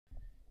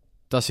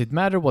Does it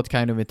matter what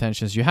kind of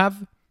intentions you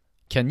have?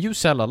 Can you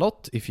sell a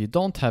lot if you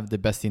don't have the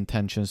best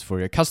intentions for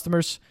your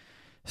customers?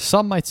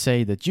 Some might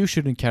say that you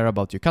shouldn't care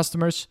about your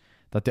customers,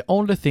 that the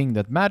only thing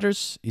that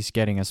matters is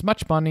getting as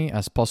much money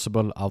as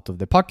possible out of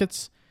their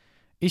pockets.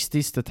 Is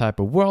this the type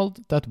of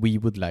world that we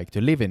would like to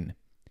live in?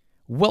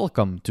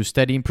 Welcome to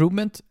Steady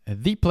Improvement,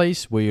 the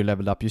place where you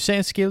level up your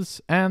sales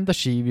skills and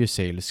achieve your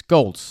sales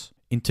goals.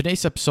 In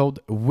today's episode,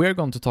 we're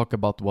going to talk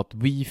about what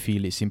we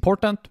feel is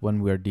important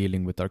when we are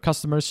dealing with our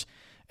customers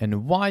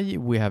and why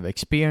we have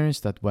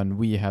experienced that when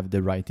we have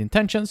the right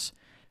intentions,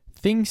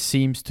 things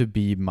seems to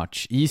be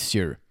much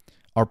easier.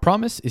 Our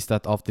promise is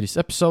that after this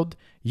episode,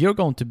 you're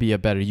going to be a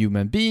better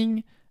human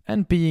being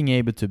and being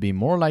able to be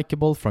more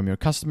likable from your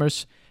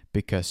customers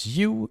because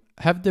you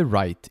have the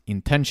right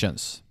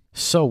intentions.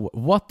 So,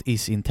 what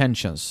is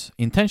intentions?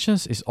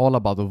 Intentions is all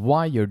about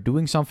why you're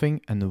doing something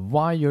and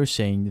why you're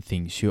saying the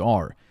things you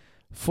are.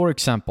 For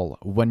example,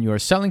 when you are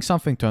selling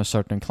something to a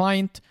certain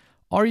client,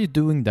 are you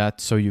doing that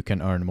so you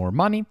can earn more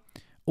money?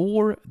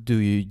 Or do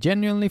you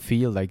genuinely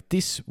feel like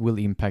this will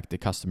impact the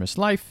customer's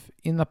life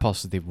in a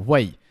positive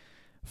way?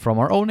 From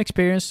our own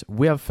experience,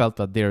 we have felt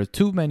that there are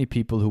too many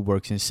people who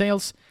work in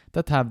sales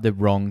that have the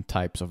wrong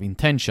types of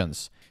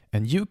intentions.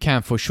 And you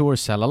can for sure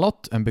sell a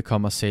lot and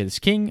become a sales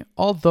king,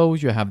 although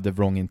you have the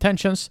wrong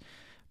intentions.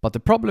 But the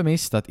problem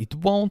is that it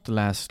won't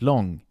last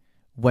long.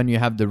 When you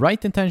have the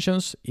right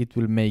intentions, it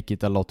will make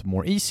it a lot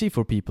more easy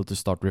for people to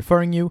start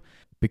referring you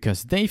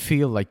because they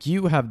feel like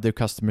you have their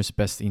customers'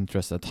 best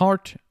interest at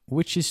heart,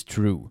 which is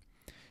true.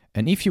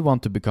 And if you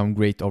want to become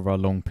great over a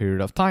long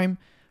period of time,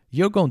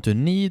 you're going to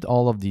need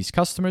all of these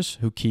customers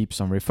who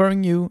keeps on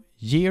referring you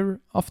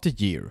year after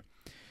year.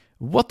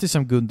 What is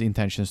some good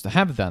intentions to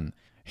have then?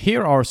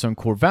 Here are some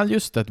core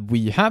values that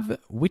we have,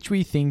 which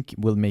we think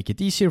will make it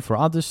easier for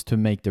others to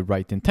make the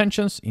right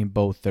intentions in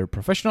both their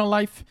professional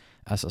life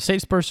as a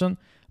salesperson,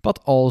 but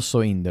also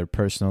in their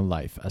personal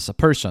life as a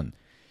person.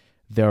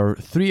 There are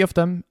 3 of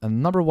them,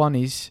 and number 1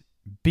 is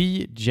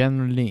be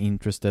genuinely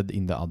interested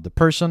in the other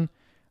person.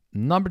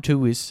 Number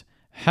 2 is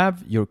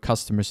have your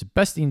customer's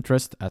best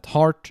interest at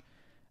heart.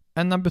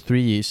 And number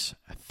 3 is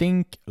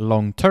think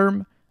long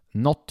term,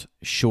 not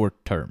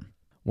short term.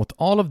 What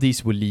all of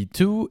these will lead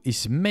to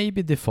is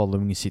maybe the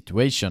following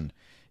situation.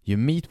 You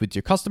meet with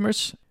your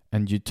customers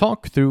and you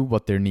talk through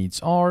what their needs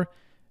are.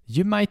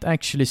 You might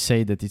actually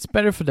say that it's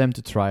better for them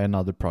to try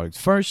another product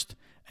first,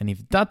 and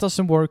if that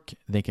doesn't work,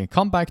 they can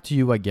come back to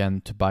you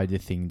again to buy the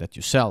thing that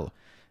you sell.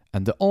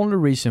 And the only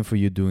reason for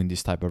you doing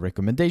this type of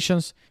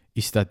recommendations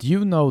is that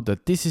you know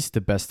that this is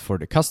the best for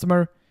the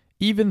customer,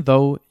 even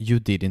though you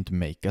didn't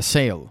make a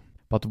sale.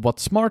 But what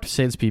smart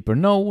salespeople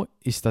know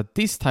is that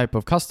this type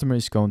of customer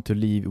is going to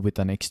leave with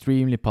an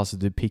extremely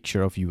positive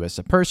picture of you as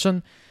a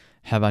person,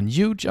 have a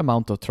huge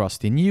amount of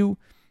trust in you,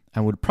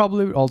 and would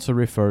probably also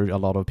refer a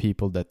lot of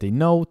people that they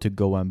know to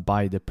go and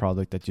buy the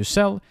product that you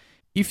sell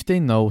if they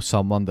know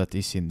someone that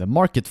is in the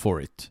market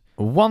for it.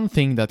 One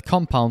thing that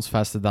compounds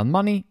faster than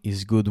money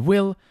is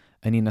goodwill,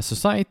 and in a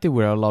society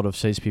where a lot of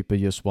salespeople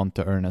just want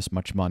to earn as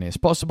much money as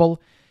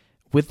possible,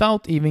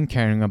 without even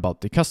caring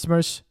about the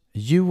customers,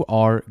 you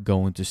are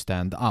going to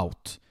stand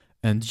out.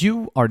 And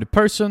you are the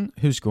person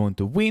who's going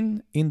to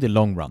win in the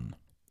long run.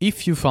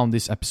 If you found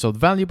this episode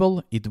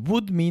valuable, it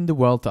would mean the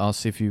world to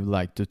us if you'd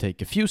like to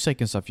take a few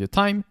seconds of your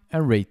time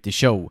and rate the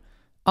show.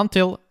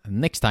 Until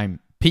next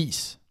time,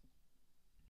 peace.